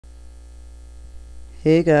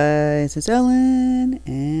Hey guys, it's Ellen,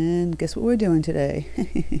 and guess what we're doing today?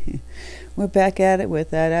 We're back at it with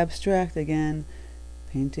that abstract again,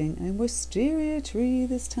 painting a wisteria tree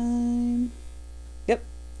this time. Yep,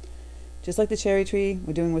 just like the cherry tree,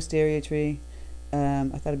 we're doing wisteria tree. I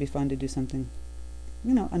thought it'd be fun to do something,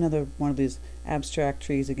 another one of these abstract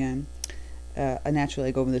trees again. Naturally,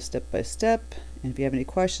 I go over this step by step, and if you have any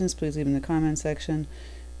questions, please leave in the comment section.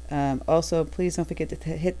 Also, please don't forget to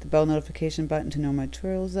hit the bell notification button to know my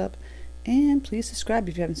tutorial's up, and please subscribe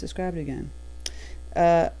if you haven't subscribed again.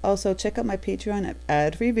 Also, check out my Patreon.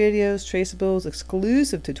 Ad-free videos, traceables,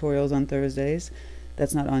 exclusive tutorials on Thursdays.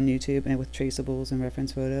 That's not on YouTube, and with traceables and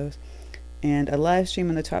reference photos. And a live stream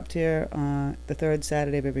on the top tier the third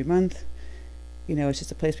Saturday of every month. It's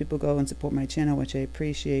just a place people go and support my channel, which I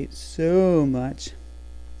appreciate so much.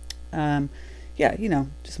 Yeah,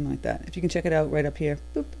 just something like that. If you can check it out right up here,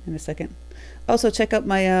 boop, in a second. Also, check out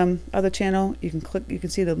my other channel. You can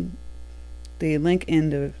see the link in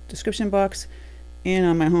the description box, and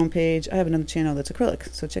on my homepage, I have another channel that's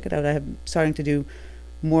acrylic. So check it out. I'm starting to do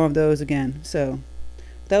more of those again. So,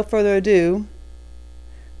 without further ado,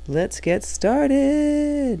 let's get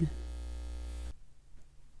started.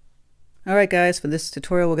 Alright guys, for this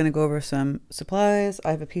tutorial we're going to go over some supplies.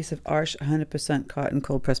 I have a piece of Arche 100% cotton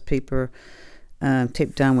cold pressed paper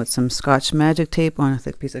taped down with some Scotch magic tape on a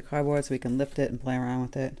thick piece of cardboard so we can lift it and play around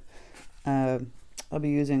with it. I'll be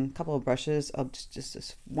using a couple of brushes. Just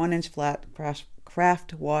this 1-inch flat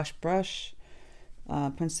craft wash brush,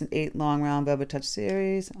 Princeton 8 long round velvet touch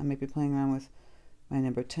series. I may be playing around with my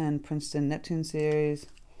number 10 Princeton Neptune series,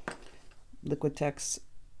 liquidatex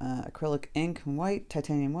acrylic ink white,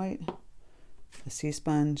 titanium white, a sea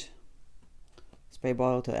sponge, spray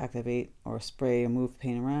bottle to activate or spray or move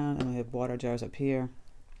paint around, and we have water jars up here,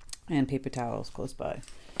 and paper towels close by,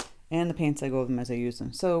 and the paints I go over them as I use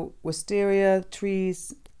them. So wisteria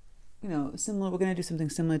trees, similar. We're going to do something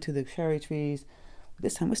similar to the cherry trees,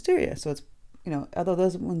 this time wisteria. So it's, although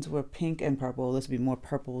those ones were pink and purple, this would be more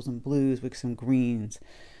purples and blues with some greens.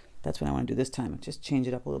 That's what I want to do this time. Just change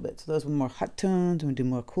it up a little bit. So those were more hot tones. I'm going to do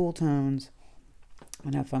more cool tones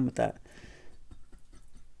and have fun with that.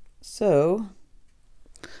 So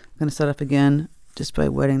I'm going to start off again just by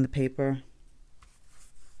wetting the paper.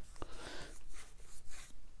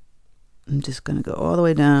 I'm just going to go all the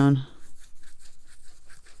way down.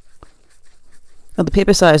 Oh, the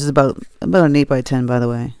paper size is about an 8 by 10, by the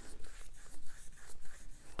way.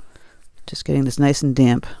 Just getting this nice and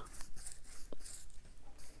damp.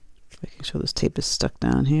 Making sure this tape is stuck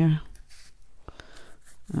down here.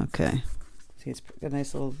 Okay. See, it's got a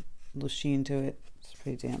nice little sheen to it. It's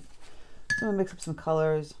pretty damp. So I'm going to mix up some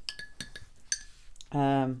colors.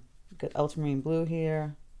 Got ultramarine blue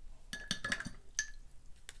here.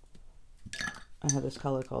 I have this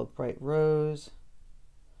color called bright rose.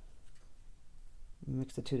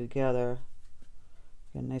 Mix the two together.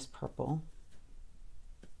 Get a nice purple.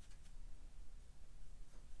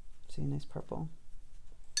 See, a nice purple.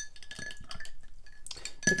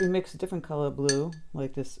 If we mix a different color blue,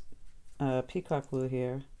 like this peacock blue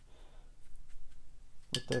here,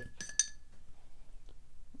 with the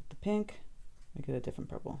pink, we get a different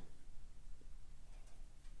purple.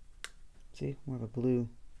 See, more of a blue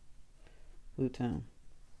tone.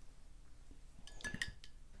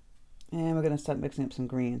 And we're going to start mixing up some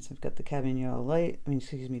greens. I've got the cadmium yellow light,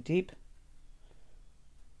 deep.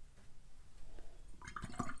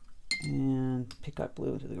 And peacock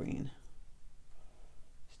blue into the green.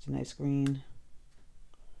 Just a nice green.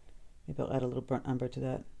 Maybe I'll add a little burnt umber to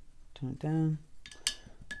that. Tone it down.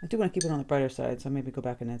 I do want to keep it on the brighter side, so maybe go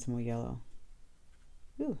back and add some more yellow.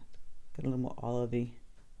 Ooh, got a little more olivey,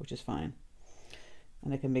 which is fine.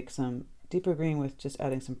 And I can make some deeper green with just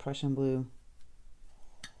adding some Prussian blue.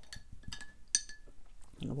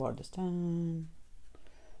 And water this down.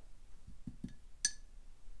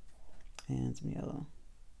 And some yellow.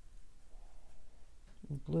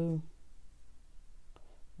 Blue.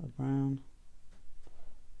 A brown.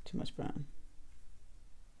 Too much brown.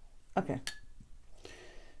 Okay.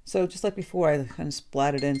 So just like before, I kind of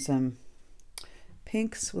splattered in some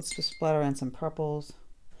pinks. Let's just splatter in some purples,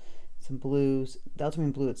 some blues. The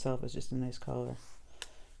ultramarine blue itself is just a nice color.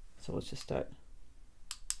 So let's just start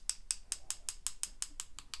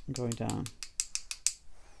going down.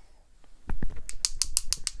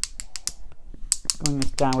 Going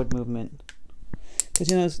this downward movement.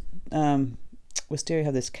 Because wisteria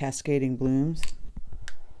have this cascading blooms.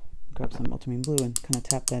 Grab some ultramarine blue and kind of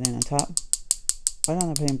tap that in on top. Right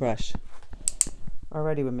on the paint brush.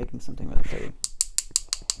 Already we're making something really pretty.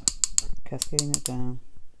 Cascading it down.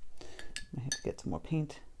 I have to get some more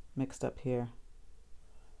paint mixed up here.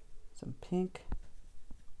 Some pink.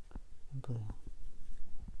 and blue,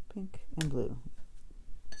 pink and blue.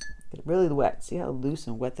 Get it really wet. See how loose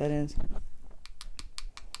and wet that is?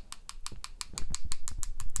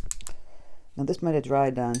 Now this might have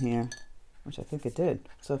dried down here, which I think it did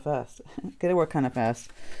so fast. Get it work kind of fast.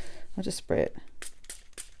 I'll just spray it.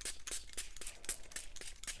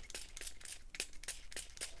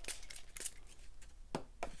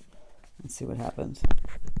 Let's see what happens.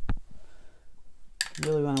 You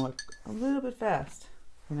really want to work a little bit fast,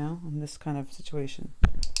 you know, in this kind of situation.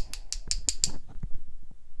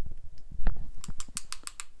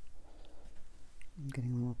 I'm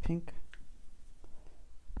getting a little pink.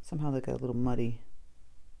 Somehow they got a little muddy.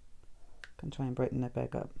 I can try and brighten that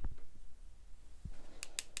back up.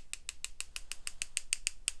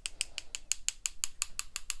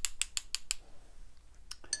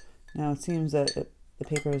 Now it seems that the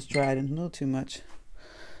paper is dried and a little too much.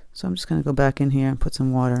 So I'm just going to go back in here and put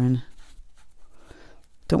some water in.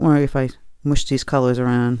 Don't worry if I mush these colors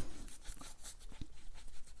around.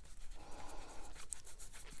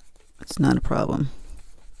 It's not a problem.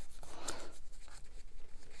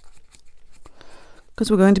 Because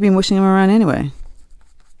we're going to be mushing them around anyway.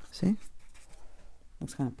 See?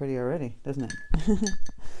 Looks kind of pretty already, doesn't it?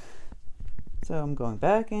 So I'm going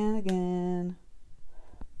back in again.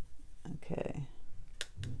 Okay.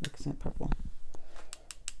 Mixing it purple.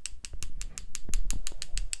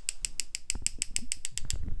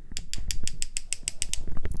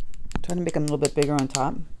 Trying to make them a little bit bigger on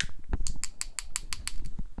top.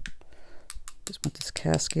 Just want this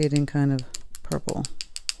cascading kind of purple.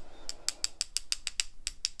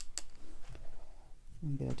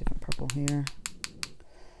 Get a different purple here.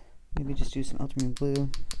 Maybe just do some ultramarine blue.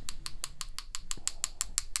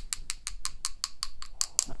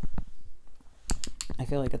 I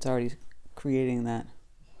feel like it's already creating that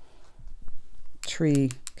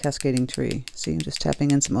tree, cascading tree. See, I'm just tapping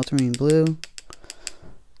in some ultramarine blue.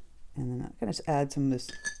 And then I'm going to just add some of this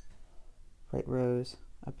bright rose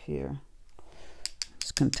up here.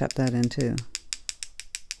 Just going to tap that in too.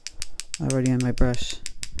 Already on my brush.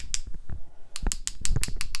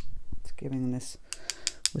 It's giving this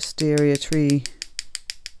wisteria tree.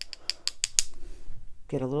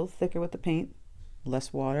 Get a little thicker with the paint.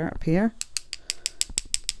 Less water up here.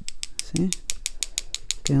 See?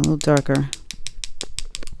 Getting a little darker.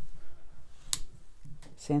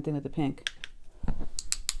 Same thing with the pink.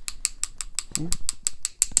 See?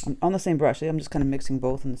 I'm on the same brush. I'm just kind of mixing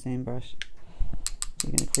both in the same brush.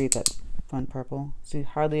 You're going to create that fun purple. See,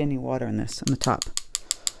 hardly any water in this on the top.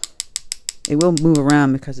 It will move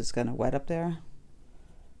around because it's kind of wet up there.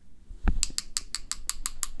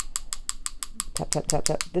 Tap, tap, tap,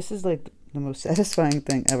 tap. This is like the most satisfying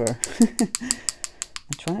thing ever.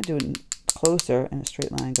 I'm trying to do it closer in a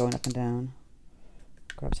straight line going up and down.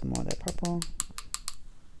 Grab some more of that purple.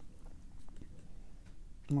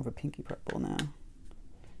 More of a pinky purple now.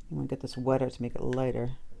 You want to get this wetter to make it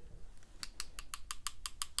lighter.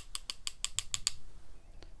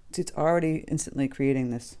 See, it's already instantly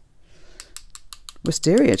creating this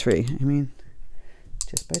wisteria tree. I mean,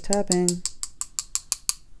 just by tapping.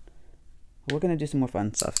 We're going to do some more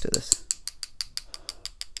fun stuff to this.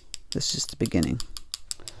 This is just the beginning.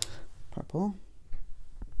 Purple.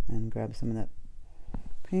 And grab some of that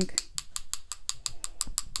pink.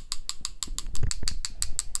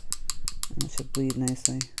 And it should bleed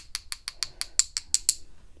nicely.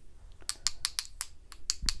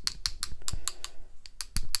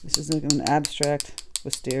 This is like an abstract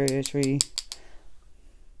wisteria tree.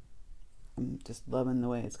 I'm just loving the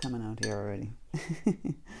way it's coming out here already.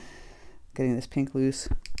 Getting this pink loose.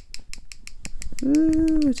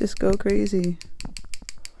 Ooh, just go crazy.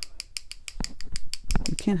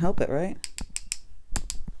 You can't help it, right?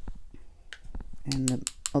 And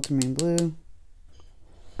the ultramarine blue.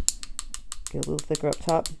 Get a little thicker up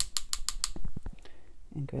top.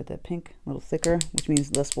 And grab that pink, a little thicker, which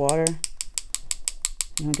means less water.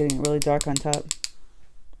 And I'm getting it really dark on top.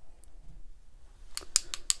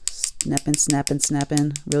 Snapping, snapping,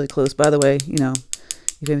 snapping. Really close. By the way, you know,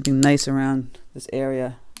 if you have anything nice around this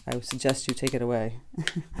area, I would suggest you take it away.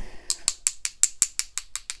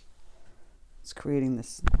 It's creating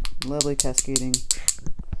this lovely cascading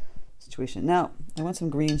situation. Now, I want some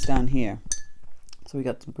greens down here. So we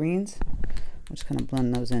got some greens. I'm just kind of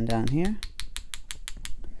blend those in down here.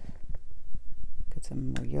 Get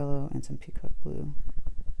some more yellow and some peacock blue.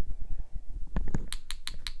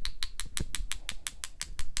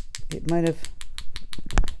 It might have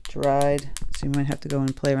dried, so you might have to go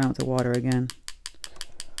and play around with the water again.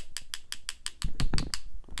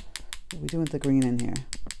 What are we doing with the green in here?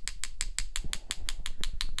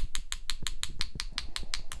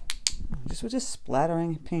 I'm just So we're just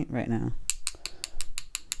splattering paint right now.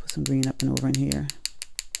 Put some green up and over in here.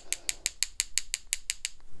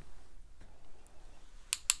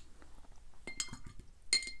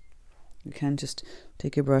 You can just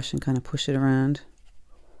take your brush and kind of push it around.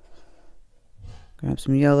 Grab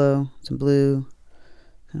some yellow, some blue,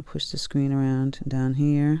 kind of push the screen around and down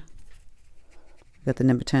here. I've got the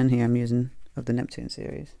number 10 here I'm using of the Neptune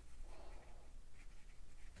series.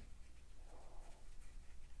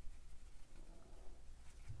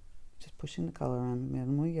 Just pushing the color around,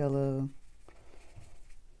 adding more yellow.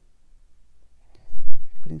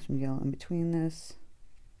 Putting some yellow in between this,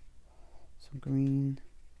 some green.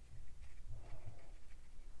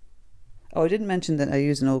 Oh, I didn't mention that I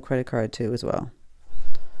use an old credit card too as well.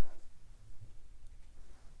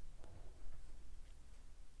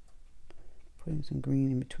 Putting some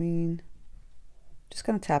green in between. Just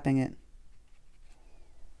kind of tapping it.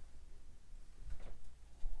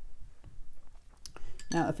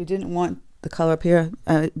 Now, if you didn't want the color up here,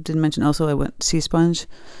 I didn't mention also I went sea sponge.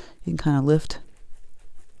 You can kind of lift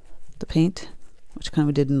the paint, which kind of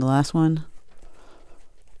we did in the last one.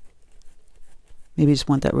 Maybe you just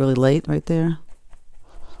want that really light right there.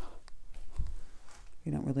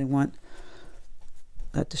 You don't really want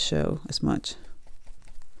that to show as much.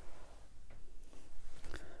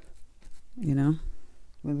 You know,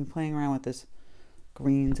 we've been playing around with this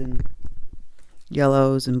greens and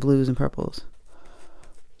yellows and blues and purples.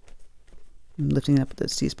 I'm lifting it up with the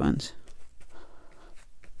sea sponge.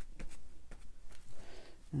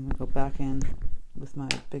 I'm going to go back in with my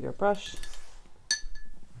bigger brush.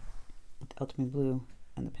 The ultramarine blue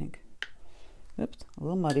and the pink. Oops, a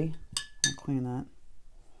little muddy. I'll clean that.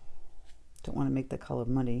 Don't want to make the color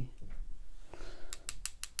muddy.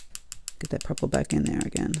 Get that purple back in there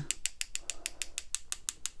again.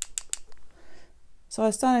 So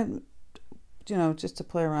I started, you know, just to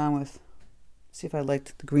play around with, see if I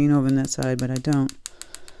liked the green over on that side, but I don't.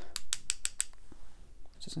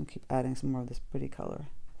 Just gonna keep adding some more of this pretty color.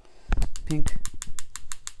 Pink.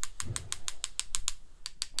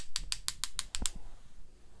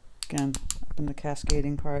 Again, up in the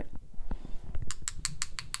cascading part.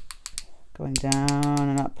 Going down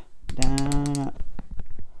and up, down and up.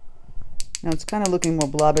 Now it's kind of looking more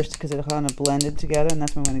blobbish because it kind of blended together, and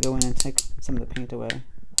that's when I'm going to go in and take some of the paint away.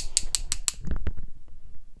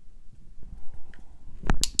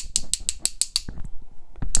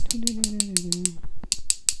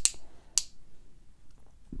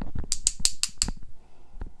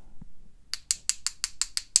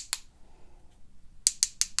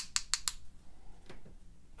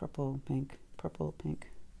 Purple, pink, purple, pink.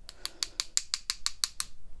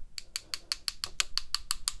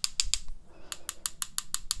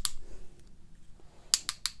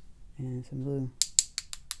 And some blue.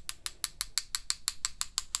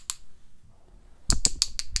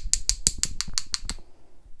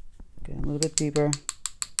 Get a little bit deeper. A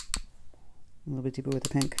little bit deeper with the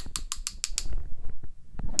pink.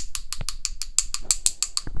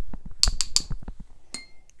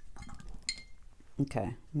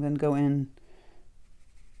 Okay, I'm going to go in,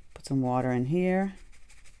 put some water in here.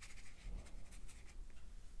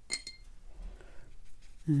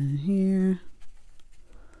 And here.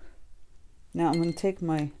 Now I'm going to take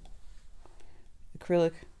my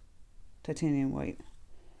acrylic titanium white.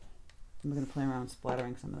 I'm going to play around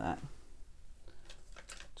splattering some of that.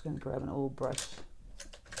 Just going to grab an old brush.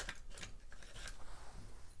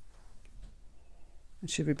 It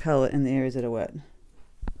should repel it in the areas that are wet.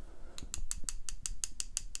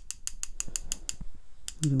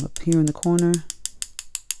 Go up here in the corner.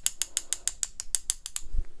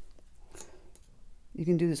 You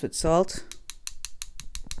can do this with salt.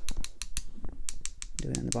 Do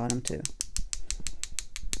it on the bottom too.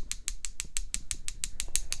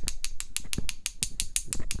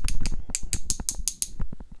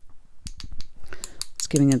 It's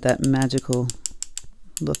giving it that magical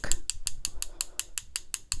look.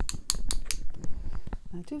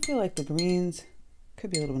 I do feel like the greens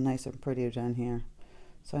could be a little nicer and prettier down here.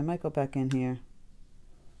 So I might go back in here.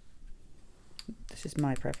 This is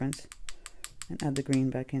my preference. And add the green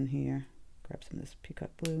back in here. Grab some of this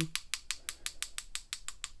peacock blue.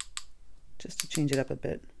 Just to change it up a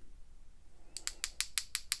bit.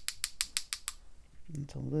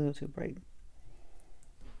 It's a little too bright.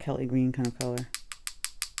 Kelly green kind of color.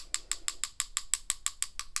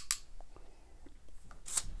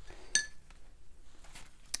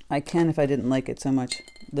 I can, if I didn't like it so much,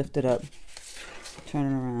 lift it up, turn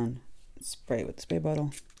it around, spray it with the spray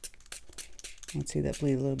bottle. Let's see that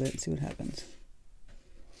bleed a little bit and see what happens.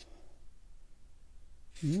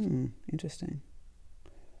 Interesting.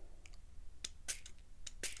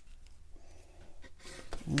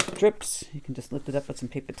 And it drips. You can just lift it up with some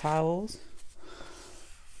paper towels,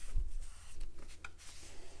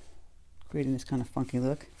 creating this kind of funky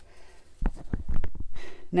look.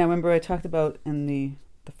 Now remember I talked about in the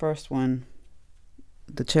first one,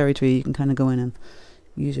 the cherry tree, you can kind of go in and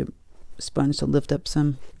use your sponge to lift up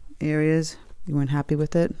some areas you weren't happy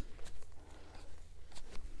with it.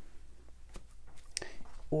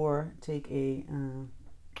 Or take a,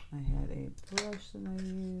 I had a brush that I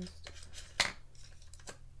used.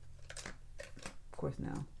 Of course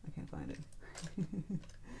now, I can't find it.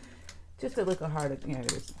 Just a little harder, yeah,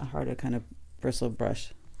 it is a harder kind of bristle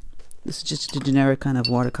brush. This is just a generic kind of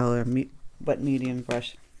watercolor, wet medium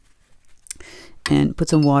brush. And put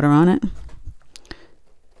some water on it.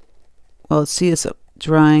 Well, see it's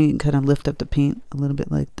drying, you can kind of lift up the paint a little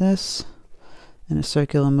bit like this in a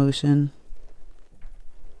circular motion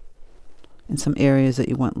in some areas that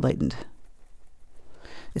you want lightened.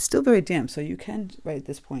 It's still very damp, so you can, right at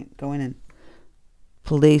this point, go in and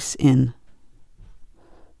place in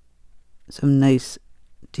some nice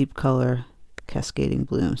deep color cascading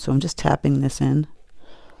bloom. So I'm just tapping this in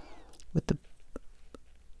with the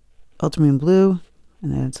ultramarine blue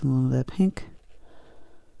and add some little of that pink.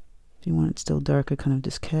 If you want it still darker, kind of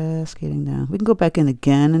just cascading down. We can go back in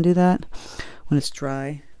again and do that when it's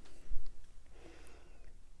dry.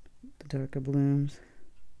 The darker blooms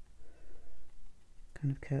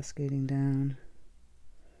kind of cascading down.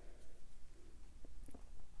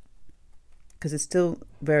 Because it's still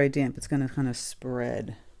very damp, it's going to kind of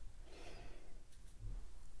spread.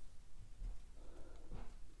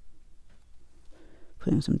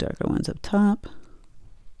 Putting some darker ones up top,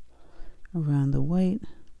 around the white.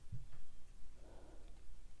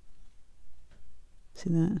 See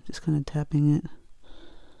that? Just kind of tapping it.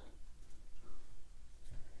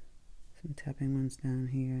 Some tapping ones down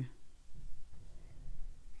here.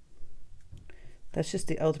 That's just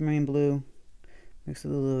the ultramarine blue mixed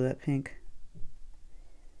with a little of that pink.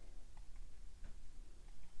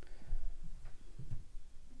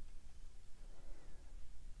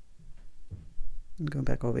 And go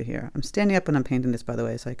back over here. I'm standing up when I'm painting this, by the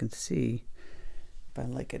way, so I can see if I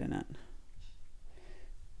like it or not.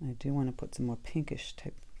 I do want to put some more pinkish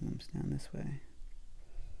type blooms down this way.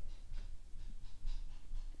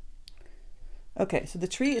 Okay, so the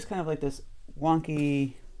tree is kind of like this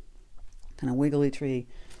wonky, kind of wiggly tree.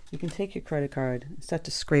 You can take your credit card and start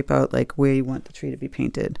to scrape out like where you want the tree to be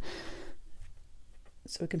painted.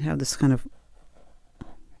 So we can have this kind of,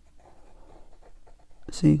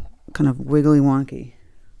 see, kind of wiggly wonky.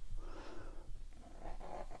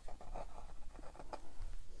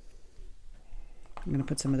 I'm going to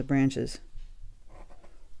put some of the branches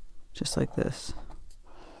just like this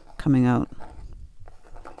coming out.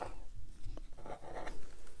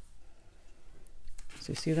 So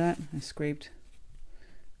you see that? I scraped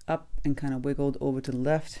up and kind of wiggled over to the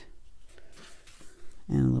left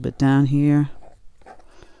and a little bit down here.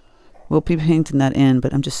 We'll be painting that in,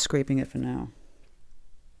 but I'm just scraping it for now.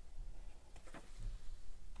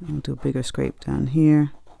 I'll do a bigger scrape down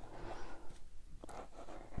here.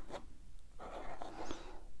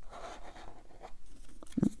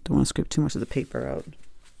 Don't want to scrape too much of the paper out.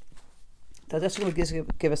 So that's going to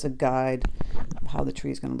give us a guide of how the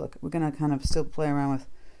tree is going to look. We're going to kind of still play around with,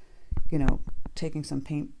 you know, taking some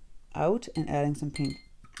paint out and adding some paint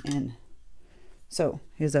in. So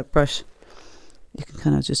here's that brush. You can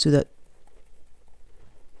kind of just do that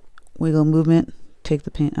wiggle movement, take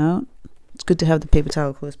the paint out. It's good to have the paper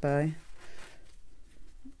towel close by.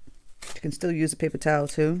 You can still use a paper towel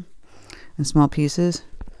too in small pieces.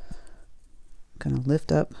 Kind of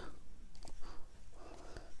lift up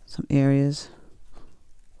some areas.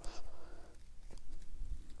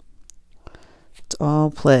 It's all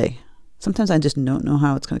play. Sometimes I just don't know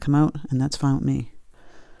how it's going to come out, and that's fine with me.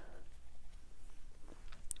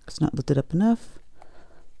 It's not lifted up enough.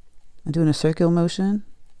 I'm doing a circular motion.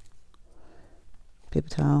 Paper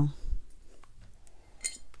towel.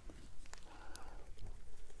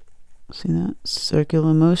 See that?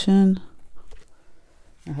 Circular motion.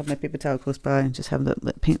 I'll have my paper towel close by and just have the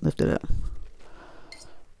paint lifted up.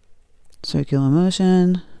 Circular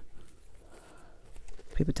motion.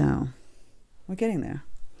 Paper towel. We're getting there.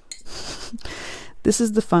 This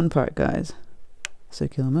is the fun part, guys.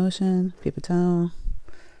 Circular motion, paper towel.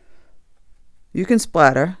 You can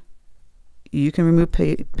splatter. You can remove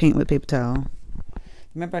paint with paper towel.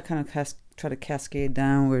 Remember, I kind of try to cascade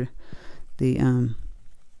downward the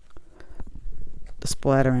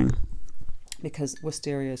splattering, because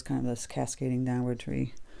wisteria is kind of this cascading downward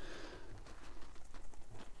tree.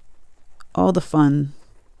 All the fun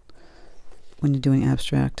when you're doing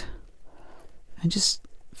abstract. And just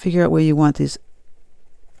figure out where you want these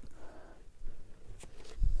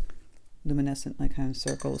luminescent, like kind of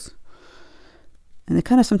circles. And they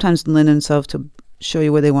kind of sometimes lend themselves to show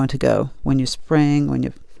you where they want to go. When you're spraying, when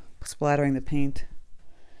you're splattering the paint,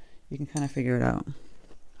 you can kind of figure it out.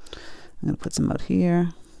 I'm going to put some out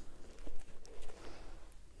here.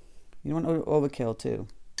 You don't want overkill too,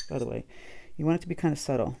 by the way. You want it to be kind of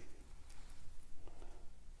subtle.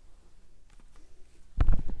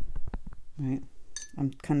 Right?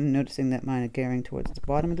 I'm kind of noticing that mine are gearing towards the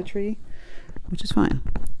bottom of the tree, which is fine.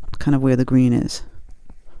 It's kind of where the green is.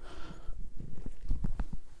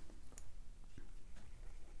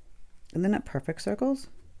 And they're not perfect circles,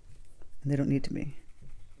 and they don't need to be.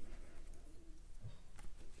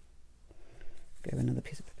 Grab another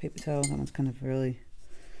piece of paper towel. That one's kind of really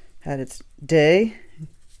had its day.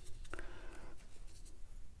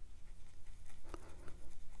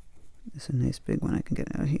 This is a nice big one I can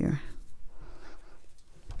get out here.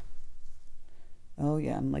 Oh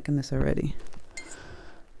yeah, I'm liking this already.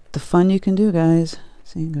 The fun you can do, guys.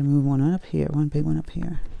 See, I'm gonna move one up here, one big one up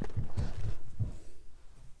here.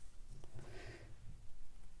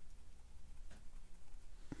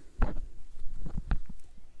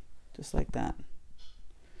 Just like that.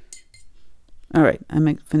 All right, I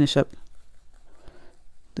might finish up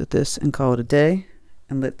with this and call it a day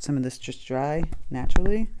and let some of this just dry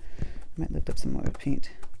naturally. I might lift up some more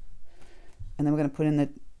paint. And then we're going to put in the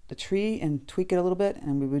tree and tweak it a little bit,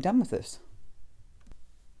 and we'll be done with this.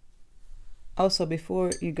 Also,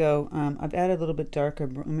 before you go, I've added a little bit darker,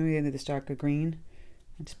 maybe this darker green.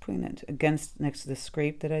 I'm just putting that against next to the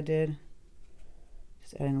scrape that I did.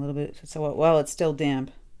 Just adding a little bit. So while it's still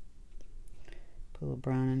damp, put a little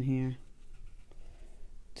brown in here,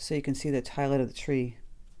 just so you can see the highlight of the tree.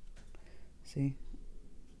 See,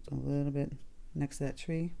 a little bit next to that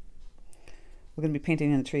tree. We're going to be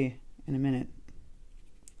painting in the tree in a minute.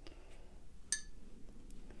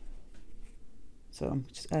 So I'm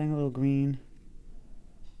just adding a little green,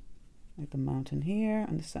 like the mountain here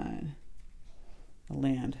on the side, the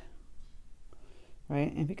land,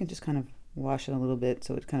 right? And we can just kind of wash it a little bit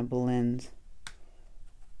so it kind of blends.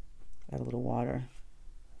 Add a little water.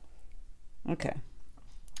 Okay,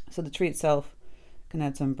 so the tree itself can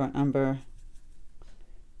add some burnt umber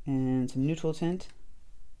and some neutral tint.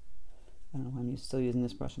 I don't know why I'm still using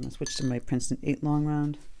this brush. I'm going to switch to my Princeton 8 long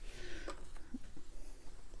round.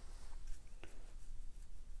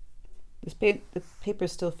 The paper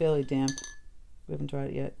is still fairly damp. We haven't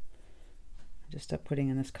dried it yet. I just start putting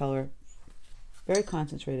in this color. Very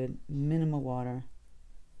concentrated, minimal water.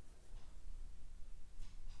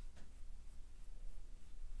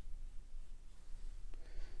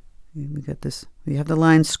 We got this. We have the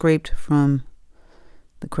lines scraped from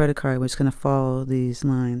the credit card. We're just going to follow these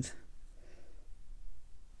lines.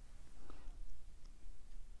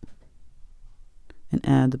 And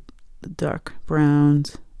add the dark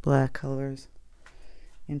browns, black colors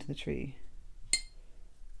into the tree.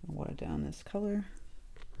 I'll water down this color.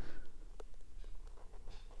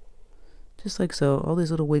 Just like so. All these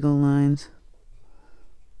little wiggle lines.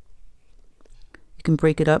 You can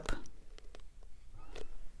break it up.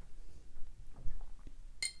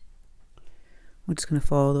 We're just going to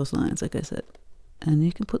follow those lines, like I said. And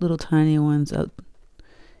you can put little tiny ones out,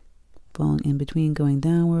 falling in between, going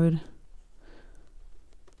downward.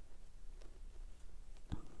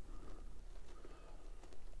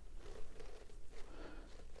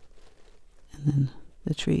 And then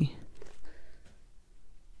the tree.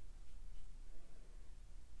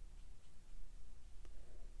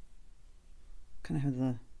 Kind of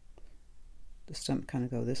have the stump kind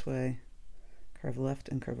of go this way, curve left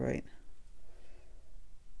and curve right.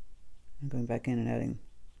 I'm going back in and adding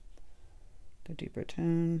the deeper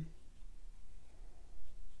tone.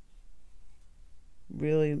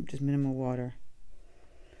 Really just minimal water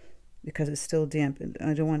because it's still damp and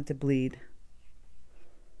I don't want it to bleed.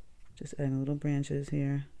 Just adding little branches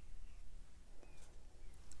here.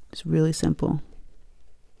 It's really simple.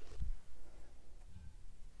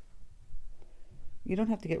 You don't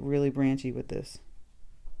have to get really branchy with this.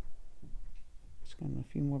 Just going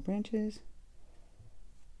a few more branches.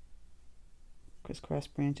 Crisscross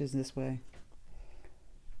branches this way.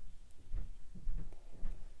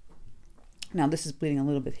 Now this is bleeding a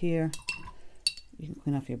little bit here. You can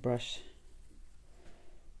clean off your brush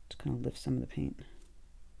to kind of lift some of the paint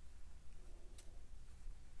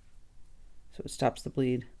so it stops the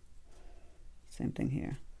bleed. Same thing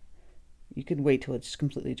here. You could wait till it's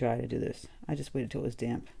completely dry to do this. I just waited till it was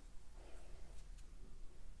damp.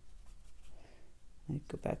 I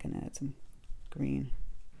go back and add some green.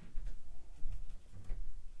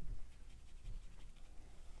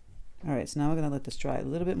 All right, so now we're going to let this dry a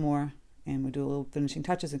little bit more, and we'll do a little finishing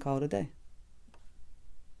touches and call it a day.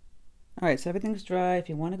 All right, so everything's dry. If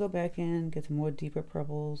you want to go back in, get some more deeper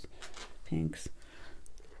purples, pinks,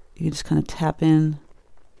 you can just kind of tap in.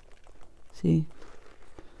 See?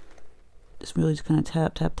 Just really just kind of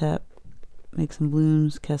tap, tap, tap. Make some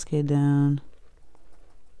blooms, cascade down.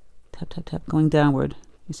 Tap, tap, tap, going downward.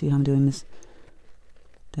 You see how I'm doing this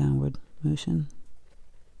downward motion?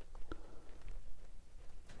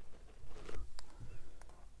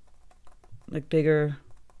 Like bigger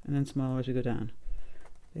and then smaller as we go down.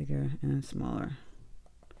 Bigger and then smaller.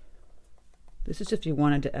 This is if you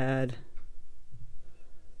wanted to add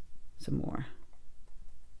some more.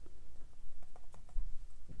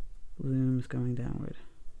 Blooms going downward.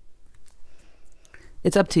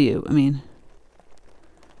 It's up to you. I mean,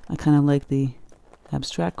 I kind of like the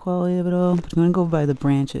abstract quality of it all, but I'm going to go by the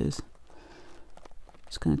branches.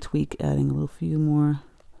 Just going to tweak, adding a little few more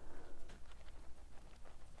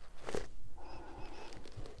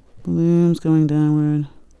blooms going downward.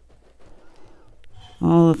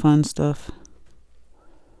 All the fun stuff.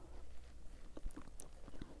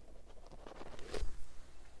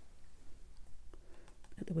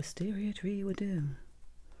 That the wisteria tree would do.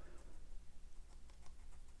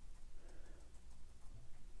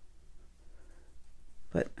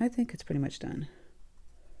 But I think it's pretty much done.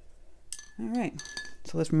 All right,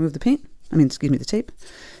 so let's remove the paint. Excuse me, the tape,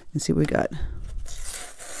 and see what we got.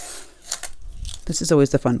 This is always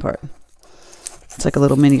the fun part. It's like a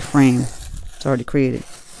little mini frame. It's already created.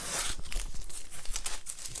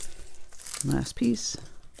 Last piece.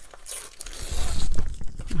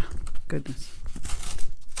 Oh, goodness.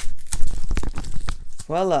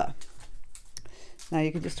 Voila. Now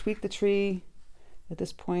you can just tweak the tree at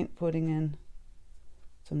this point, putting in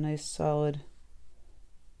some nice solid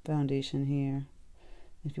foundation here.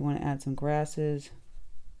 If you want to add some grasses,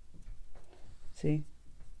 see?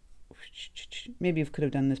 Maybe you could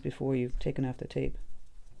have done this before you've taken off the tape.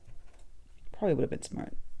 Probably would have been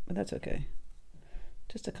smart, but that's okay.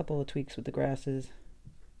 Just a couple of tweaks with the grasses,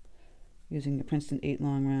 using the Princeton 8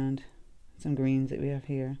 long round, some greens that we have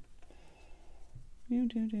here,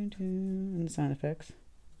 and the sound effects.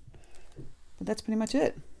 But that's pretty much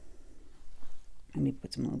it. Let me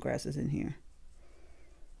put some little grasses in here.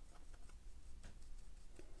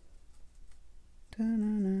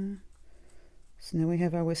 Da-na-na. So now we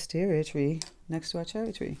have our wisteria tree next to our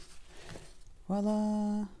cherry tree.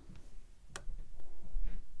 Voila!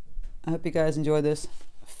 I hope you guys enjoy this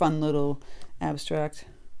fun little abstract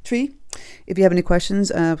tree. If you have any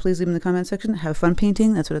questions, please leave them in the comment section. Have fun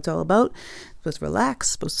painting. That's what it's all about. Supposed to relax,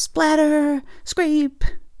 supposed to splatter, scrape,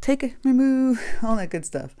 take it, remove, all that good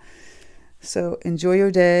stuff. So enjoy your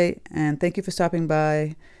day, and thank you for stopping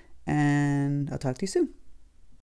by, and I'll talk to you soon.